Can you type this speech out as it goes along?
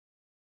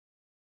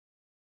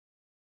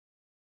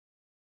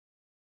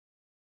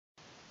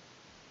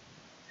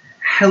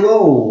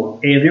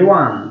Hello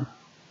everyone,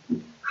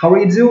 how are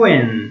you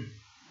doing?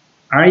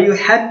 Are you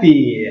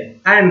happy?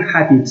 I'm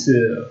happy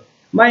too.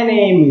 My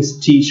name is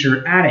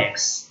Teacher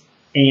Alex,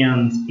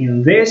 and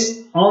in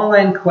this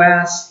online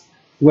class,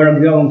 we're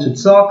going to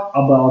talk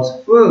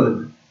about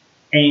food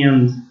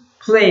and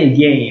play a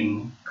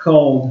game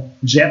called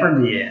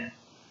Jeopardy.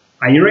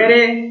 Are you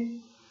ready?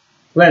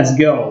 Let's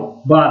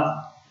go.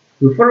 But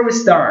before we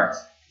start,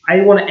 I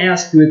want to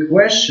ask you a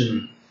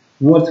question.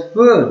 What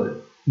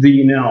food do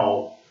you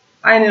know?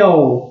 I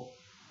know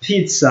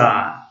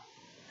pizza,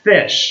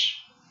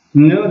 fish,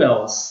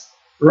 noodles,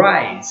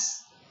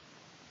 rice.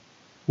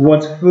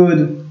 What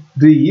food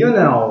do you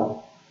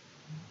know?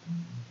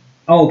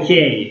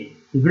 Okay,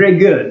 very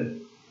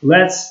good.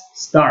 Let's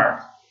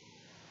start.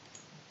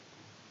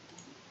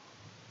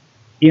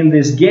 In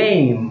this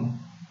game,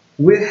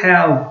 we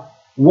have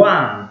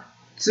 1,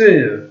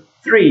 2,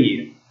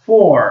 3,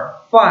 4,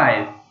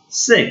 5,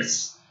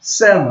 6,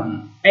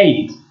 7,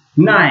 8,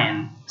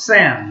 9,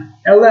 10,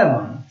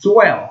 11,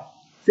 12,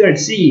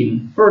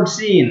 13,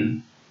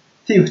 14,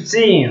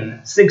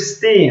 15,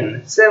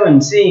 16,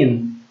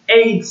 17,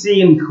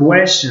 18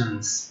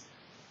 questions.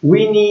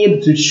 We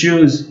need to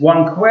choose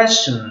one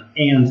question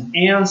and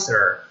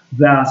answer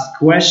that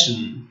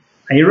question.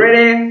 Are you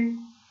ready?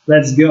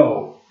 Let's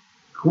go.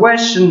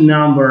 Question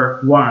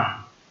number 1.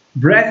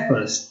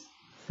 Breakfast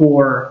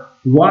for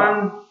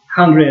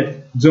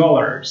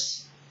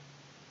 $100.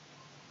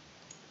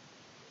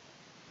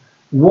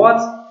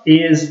 What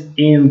is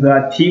in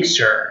the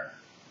picture?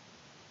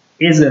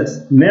 Is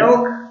it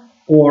milk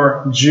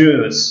or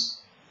juice?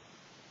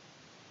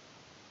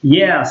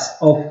 Yes,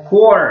 of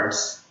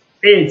course,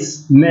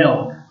 it's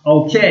milk.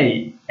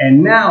 Okay,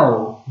 and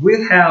now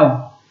we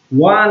have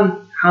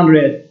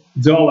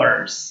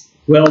 $100.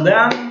 Well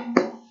done.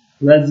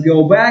 Let's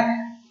go back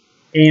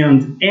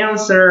and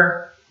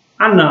answer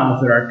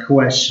another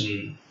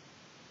question.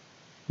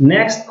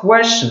 Next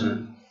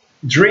question.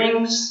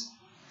 Drinks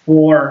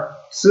for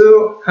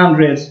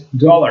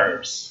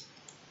 $200.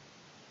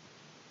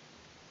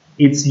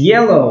 It's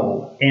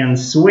yellow and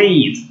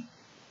sweet.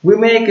 We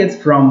make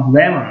it from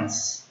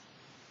lemons.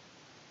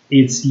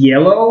 It's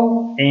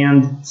yellow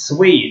and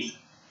sweet.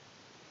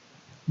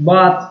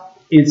 But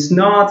it's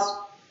not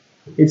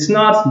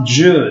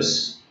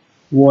juice.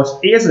 What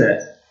is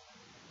it?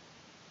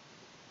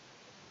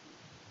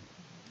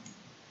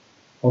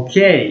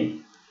 Okay,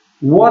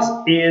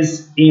 what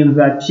is in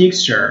the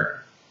picture?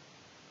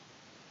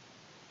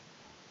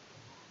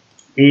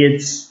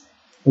 It's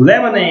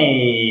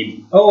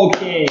lemonade.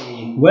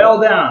 Okay,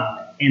 well done.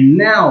 And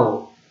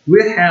now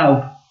we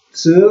have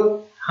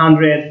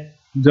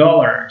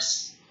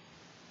 $200.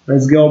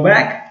 Let's go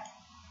back.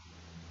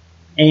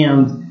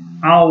 And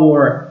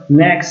our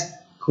next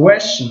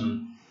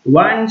question.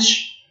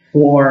 Lunch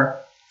for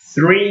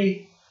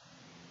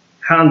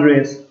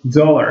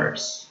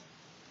 $300.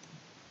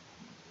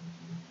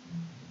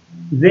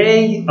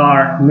 They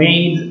are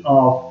made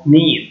of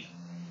meat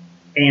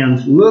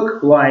and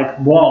look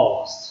like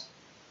balls.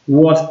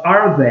 What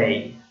are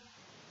they?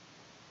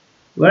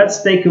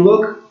 Let's take a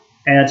look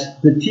at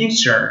the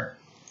picture.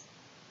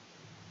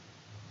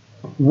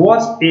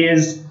 What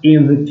is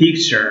in the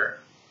picture?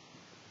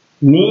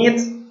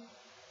 Meat,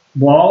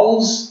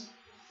 balls,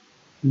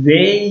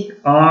 they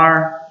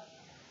are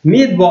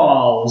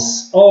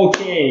meatballs.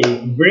 Okay,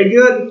 very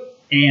good.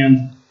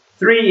 And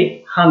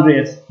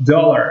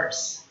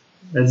 $300.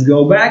 Let's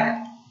go back.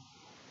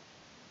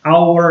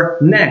 Our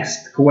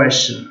next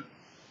question.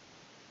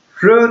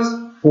 Fruit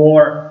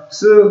for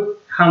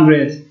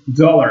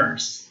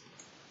 $200.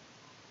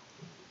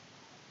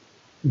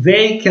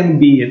 They can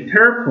be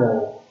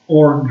purple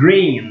or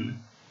green.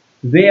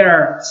 They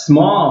are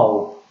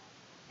small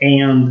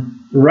and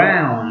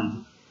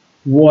round.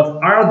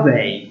 What are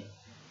they?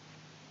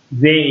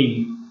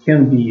 They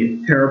can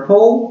be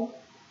purple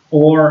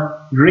or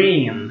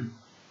green.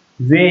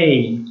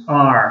 They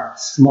are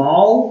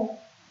small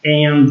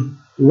and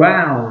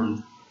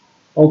round.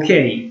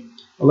 Okay,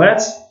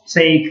 let's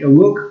take a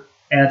look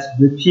at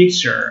the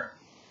picture.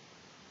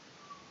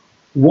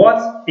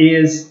 What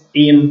is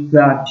in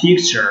the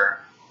picture?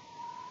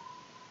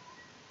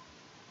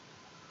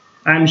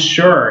 I'm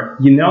sure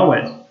you know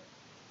it.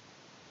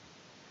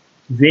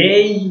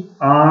 They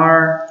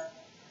are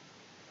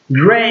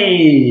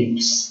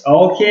grapes.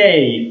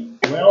 Okay,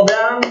 well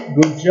done,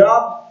 good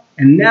job.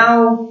 And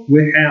now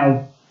we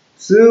have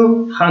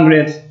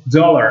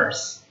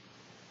 $200.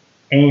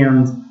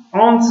 And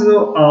on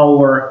to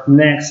our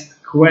next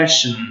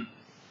question.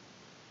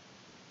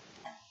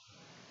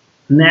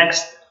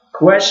 Next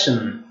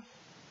question.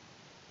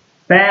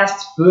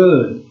 Fast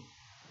food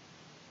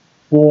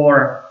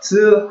for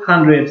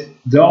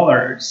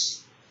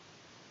 $200.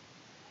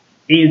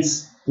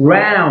 It's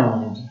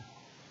round.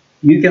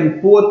 You can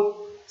put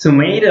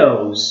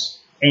tomatoes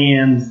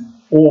and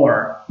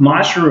or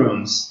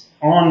mushrooms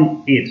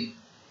on it.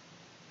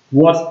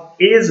 What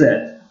is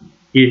it?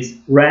 It's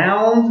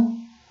round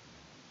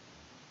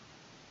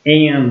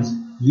and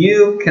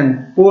you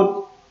can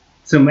put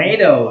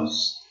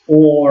tomatoes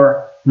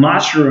or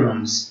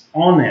mushrooms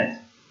on it.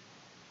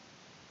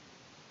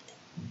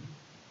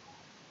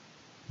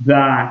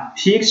 the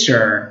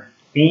picture,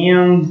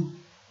 and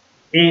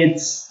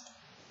it's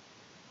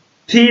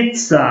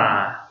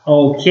pizza.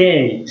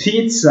 Okay,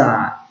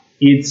 pizza.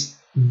 It's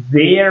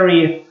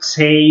very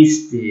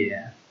tasty,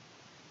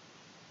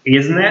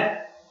 isn't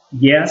it?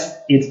 Yes,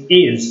 it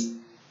is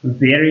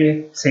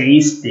very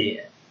tasty.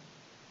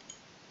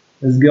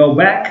 Let's go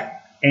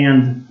back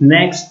and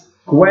next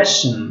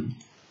question.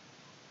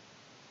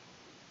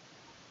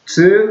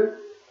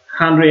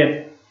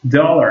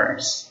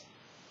 $200.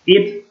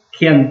 It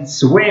can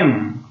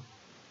swim.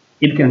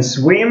 It can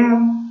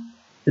swim.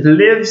 It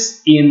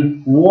lives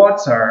in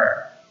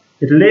water.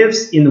 It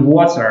lives in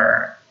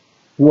water.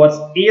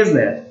 What is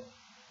it?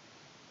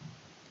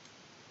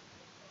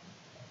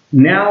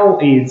 Now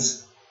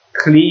it's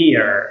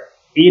clear.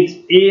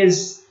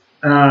 It's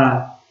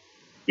a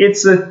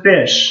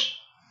fish.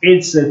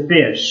 It's a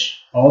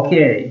fish.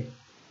 Okay.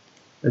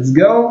 Let's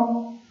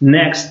go.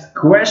 Next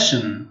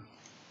question.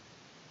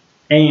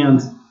 And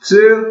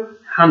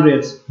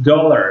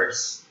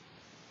 $200.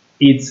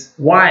 It's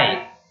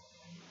white.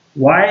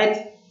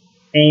 White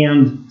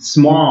and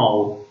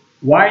small.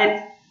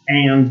 White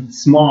and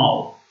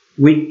small.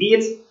 We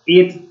eat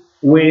it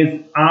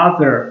with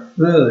other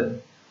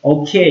food.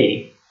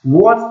 Okay,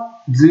 what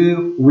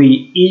do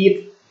we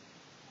eat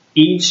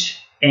each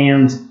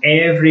and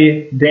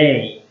every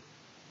day?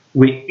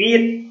 We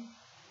eat,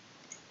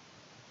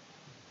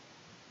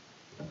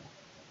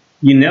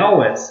 you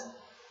know it,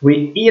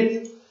 we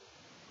eat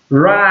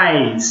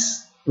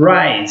rice.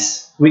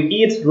 Rice. We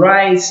eat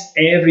rice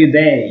every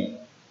day.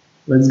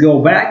 Let's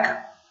go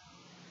back.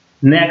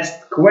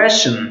 Next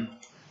question.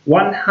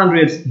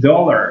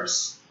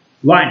 $100.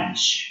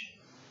 Lunch.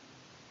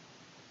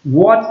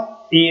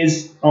 What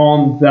is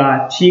on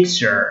the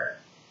picture?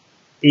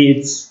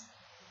 It's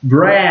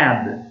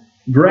bread.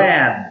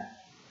 Bread.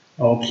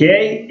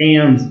 Okay,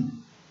 and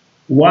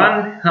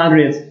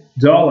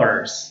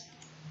 $100.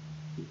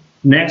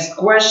 Next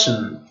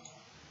question.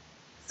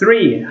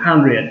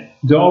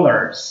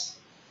 $300.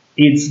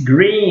 It's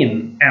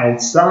green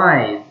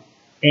outside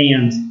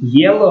and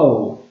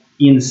yellow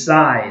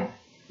inside.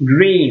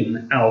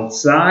 Green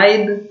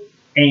outside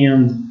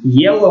and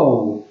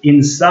yellow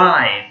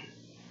inside.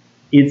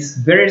 It's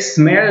very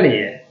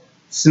smelly.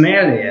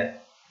 Smelly.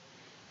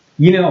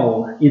 You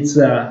know, it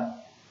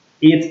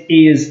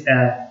is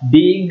a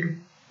big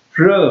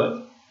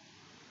fruit.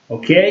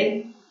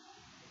 Okay?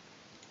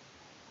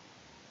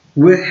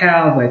 We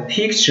have a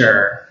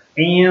picture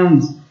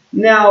and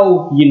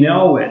now you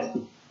know it.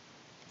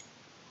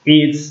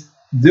 It's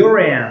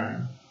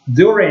durian.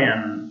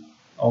 Durian.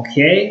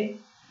 Okay?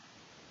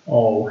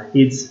 Oh,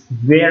 it's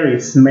very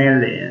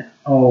smelly.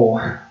 Oh,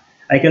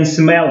 I can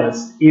smell it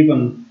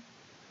even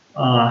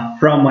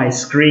from my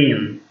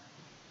screen.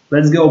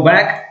 Let's go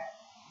back.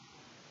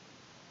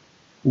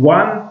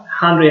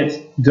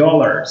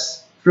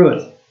 $100.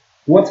 Fruit.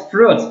 What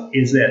fruit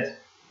is it?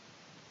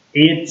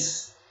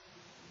 It's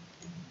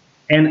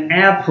an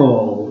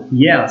apple.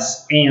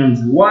 Yes, and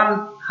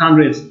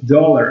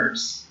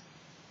 $100.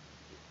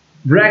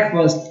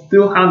 Breakfast,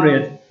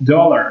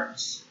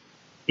 $200.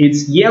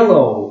 It's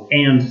yellow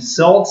and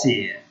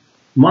salty.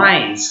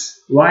 Mice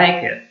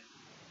like it.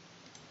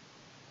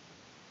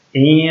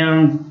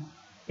 And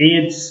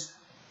it's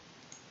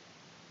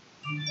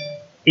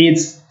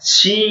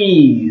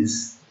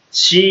cheese.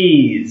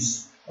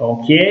 Cheese.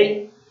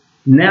 Okay?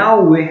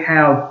 Now we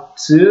have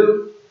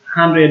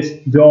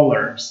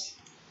 $200.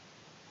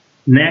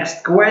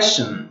 Next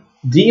question.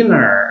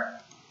 Dinner.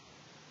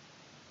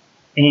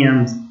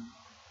 And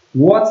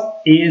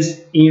what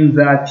is in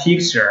the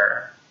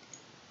picture?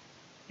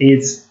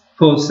 It's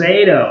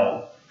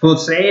potato.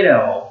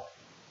 Potato.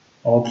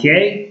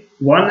 Okay?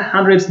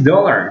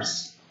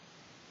 $100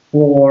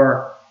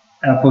 for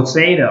a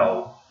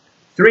potato.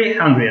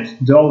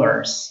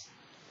 $300.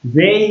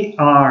 They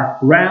are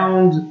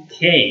round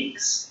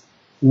cakes.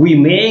 We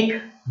make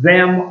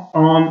them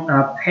on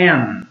a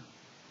pan.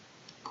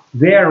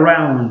 They are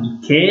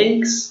round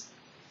cakes.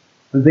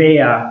 They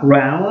are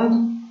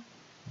round.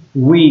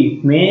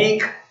 We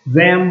make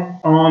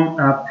them on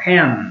a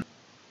pan.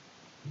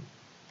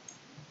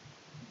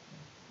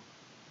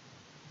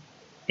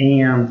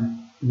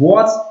 And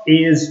what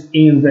is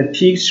in the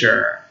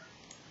picture?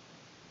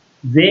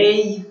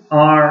 They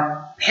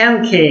are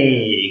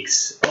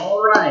pancakes.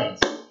 All right.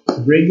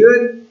 Very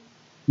good.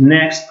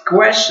 Next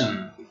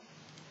question.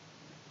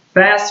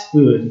 Fast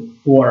food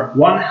for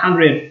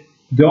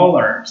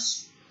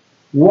 $100.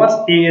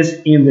 What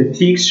is in the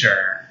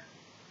picture?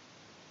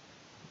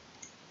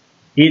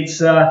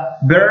 It's a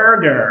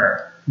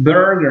burger.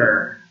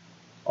 Burger.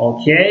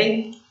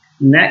 Okay.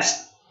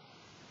 Next.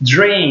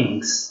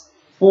 Drinks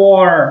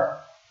for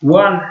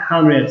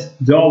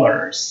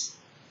 $100.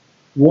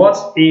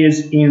 What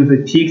is in the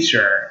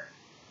picture?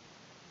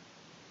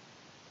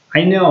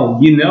 I know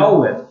you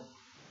know it.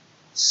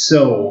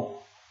 So,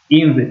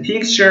 in the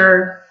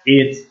picture,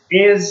 it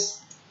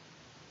is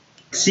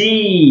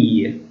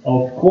tea,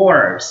 of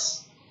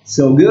course.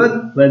 So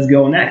good, let's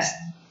go next.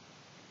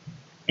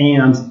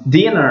 And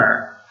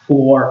dinner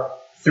for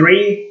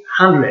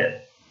 $300.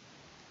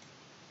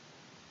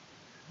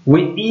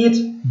 We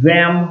eat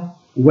them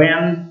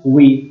when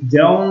we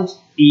don't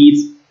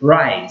eat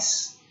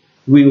rice.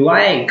 We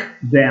like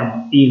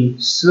them in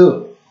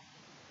soup.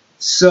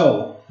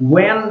 So,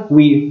 when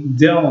we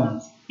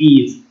don't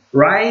eat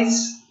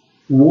rice,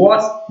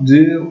 what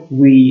do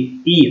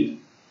we eat?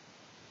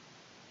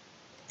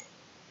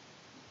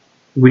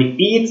 We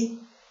eat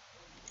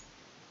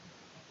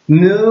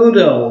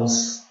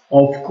noodles,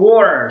 of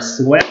course.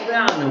 Well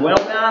done,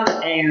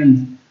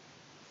 and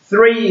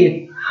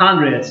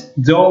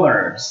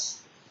 $300.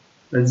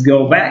 Let's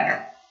go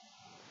back.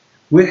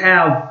 We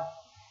have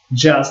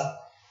just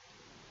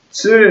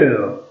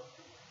 2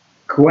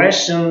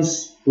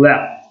 questions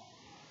left.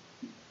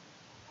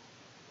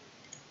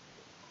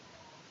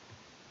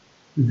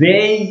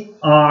 They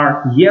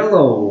are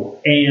yellow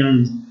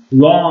and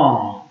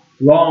long.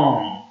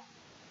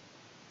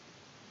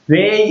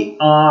 They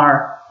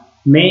are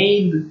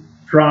made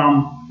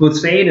from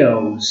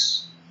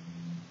potatoes.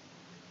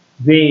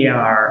 They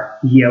are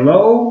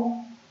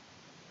yellow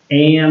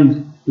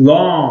and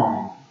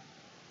long.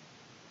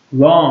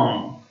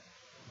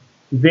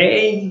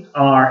 They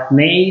are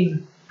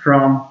made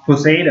from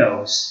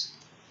potatoes.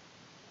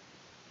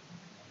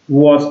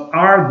 What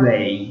are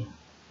they?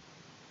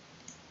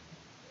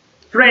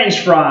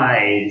 French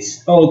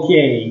fries.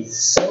 Okay,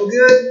 so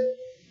good.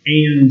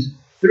 And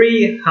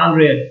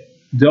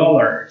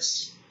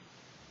 $300.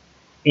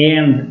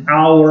 And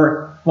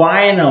our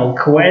final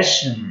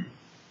question.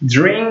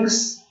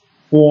 Drinks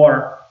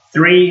for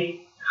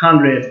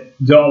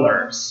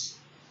 $300.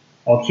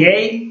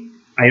 Okay,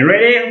 are you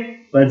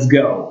ready? Let's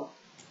go.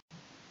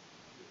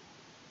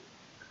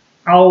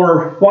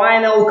 Our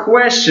final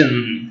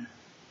question.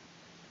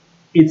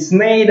 It's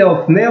made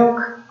of milk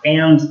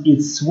and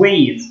it's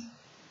sweet.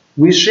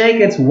 We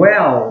shake it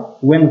well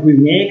when we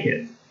make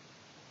it.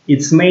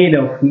 It's made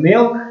of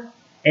milk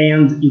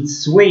and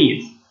it's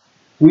sweet.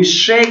 We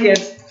shake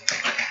it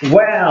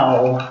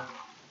well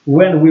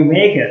when we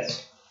make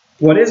it.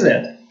 What is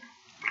it?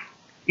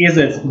 Is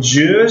it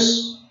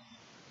juice?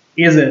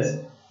 Is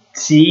it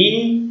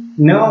tea?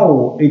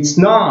 No, it's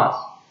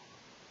not.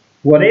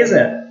 What is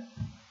it?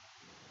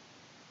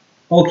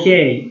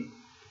 Okay,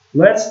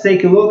 let's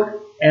take a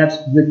look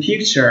at the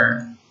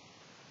picture.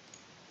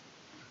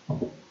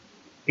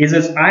 Is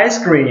it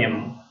ice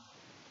cream?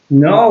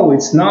 No,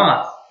 it's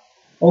not.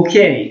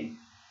 Okay,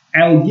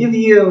 I'll give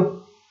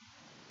you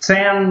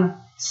 10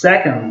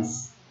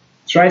 seconds.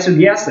 Try to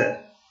guess it.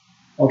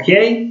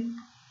 Okay?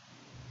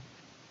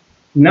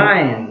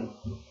 9,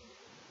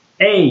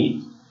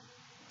 8,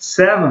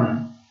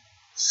 7,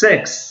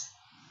 6,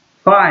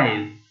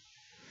 5,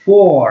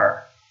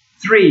 4,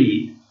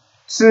 3,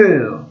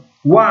 2,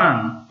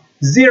 1,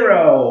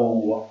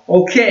 0.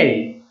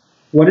 Okay,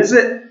 what is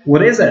it?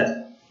 What is it?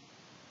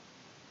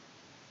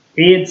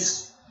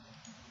 It's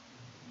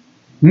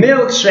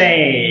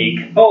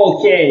milkshake.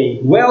 Okay,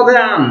 well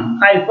done.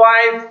 High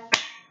five.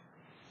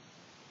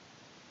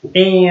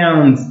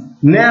 And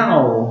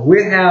now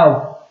we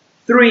have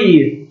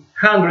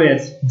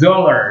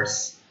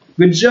 $300.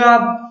 Good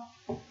job.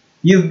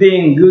 You've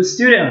been good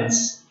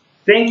students.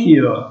 Thank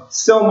you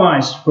so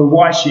much for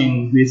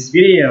watching this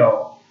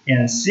video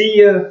and see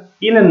you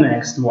in the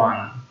next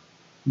one.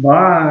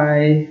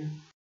 Bye.